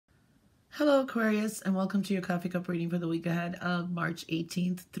Hello, Aquarius, and welcome to your coffee cup reading for the week ahead of March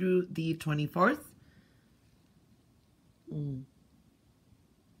 18th through the 24th.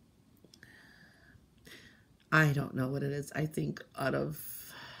 I don't know what it is. I think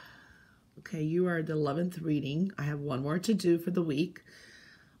okay, you are the 11th reading. I have one more to do for the week.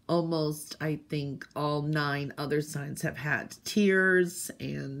 Almost, I think, all 9 other signs have had tears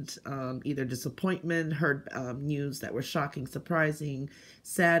and either disappointment, heard news that were shocking, surprising,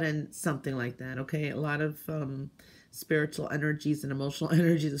 saddened, something like that. Okay, a lot of spiritual energies and emotional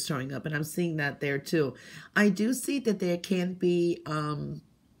energies are showing up, and I'm seeing that there too. I do see that there can be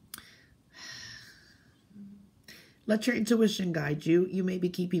let your intuition guide you. You may be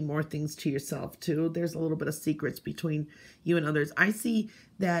keeping more things to yourself too. There's a little bit of secrets between you and others. I see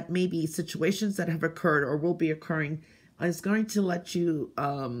that maybe situations that have occurred or will be occurring is going to let you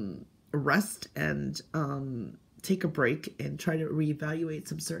rest and take a break and try to reevaluate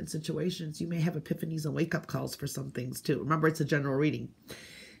some certain situations. You may have epiphanies and wake-up calls for some things too. Remember, it's a general reading.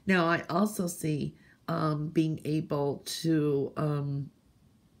 Now, I also see being able to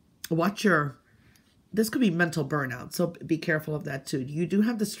watch this could be mental burnout, so be careful of that too. You do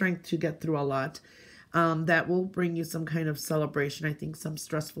have the strength to get through a lot. That will bring you some kind of celebration. I think some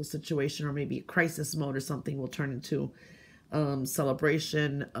stressful situation or maybe a crisis mode or something will turn into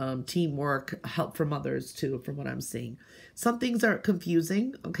celebration, teamwork, help from others too, from what I'm seeing. Some things are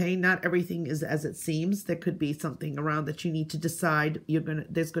confusing, okay? Not everything is as it seems. There could be something around that you need to decide.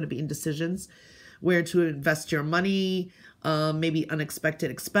 There's going to be indecisions where to invest your money, maybe unexpected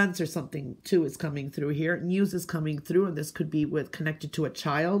expense or something too is coming through here. News is coming through, and this could be connected to a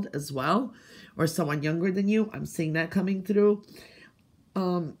child as well, or someone younger than you. I'm seeing that coming through.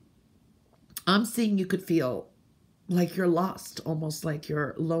 I'm seeing you could feel like you're lost, almost like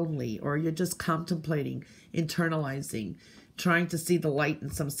you're lonely, or you're just contemplating, internalizing, trying to see the light in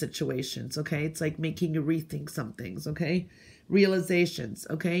some situations, okay? It's like making you rethink some things, okay? Realizations,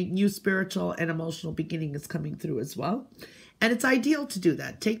 okay? New spiritual and emotional beginning is coming through as well. And it's ideal to do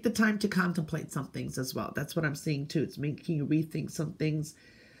that. Take the time to contemplate some things as well. That's what I'm seeing too. It's making you rethink some things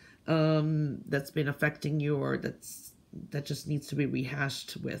that's been affecting you, or that just needs to be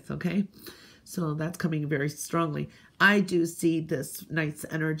rehashed with, okay? So that's coming very strongly. I do see this nice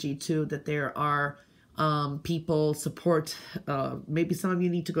energy too, that there are people support. Maybe some of you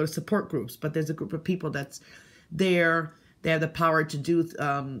need to go to support groups, but there's a group of people that's there. They have the power to do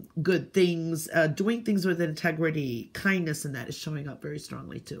good things, doing things with integrity, kindness, and that is showing up very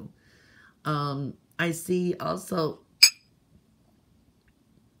strongly too. I see also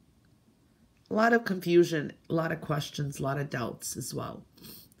a lot of confusion, a lot of questions, a lot of doubts as well.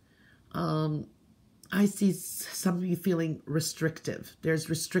 I see some of you feeling restrictive. There's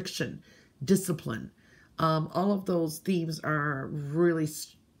restriction, discipline. All of those themes are really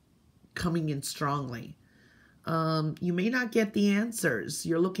coming in strongly. You may not get the answers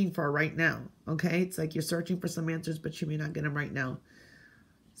you're looking for right now, okay? It's like you're searching for some answers, but you may not get them right now.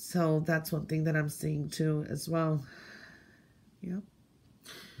 So that's one thing that I'm seeing too as well. Yep.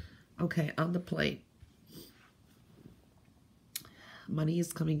 Okay, on the plate. Money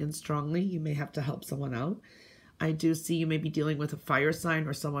is coming in strongly. You may have to help someone out. I do see you may be dealing with a fire sign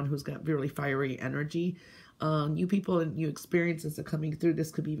or someone who's got really fiery energy. New people and new experiences are coming through.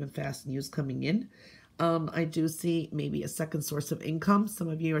 This could be even fast news coming in. I do see maybe a second source of income. Some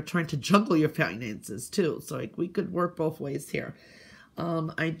of you are trying to juggle your finances too. So we could work both ways here.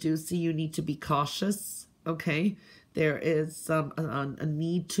 I do see you need to be cautious. Okay. There is a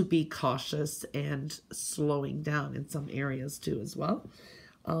need to be cautious and slowing down in some areas too as well.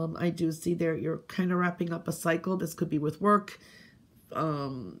 I do see there you're kind of wrapping up a cycle. This could be with work,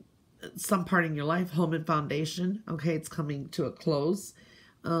 some part in your life, home and foundation. Okay, it's coming to a close.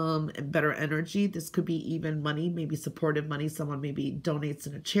 And better energy. This could be even money, maybe supportive money. Someone maybe donates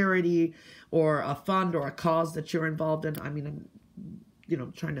in a charity or a fund or a cause that you're involved in. I mean,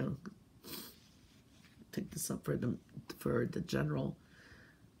 I'm trying to take this up for the general.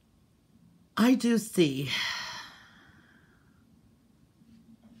 I do see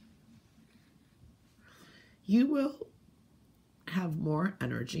you will have more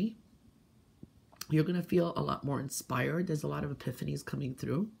energy. You're going to feel a lot more inspired. There's a lot of epiphanies coming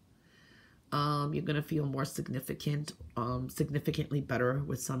through. You're going to feel more significant, significantly better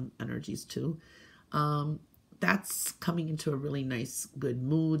with some energies too. That's coming into a really nice, good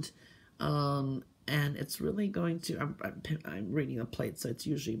mood. And it's really going to, I'm reading a plate, so it's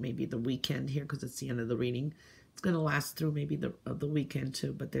usually maybe the weekend here because it's the end of the reading. It's going to last through maybe the weekend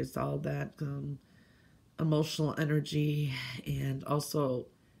too, but there's all that emotional energy and also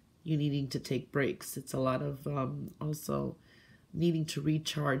you needing to take breaks. It's a lot of also needing to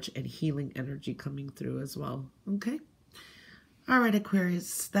recharge and healing energy coming through as well. Okay. All right,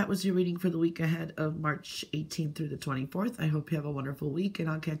 Aquarius, that was your reading for the week ahead of March 18th through the 24th. I hope you have a wonderful week, and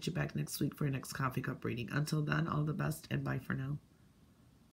I'll catch you back next week for your next coffee cup reading. Until then, all the best, and bye for now.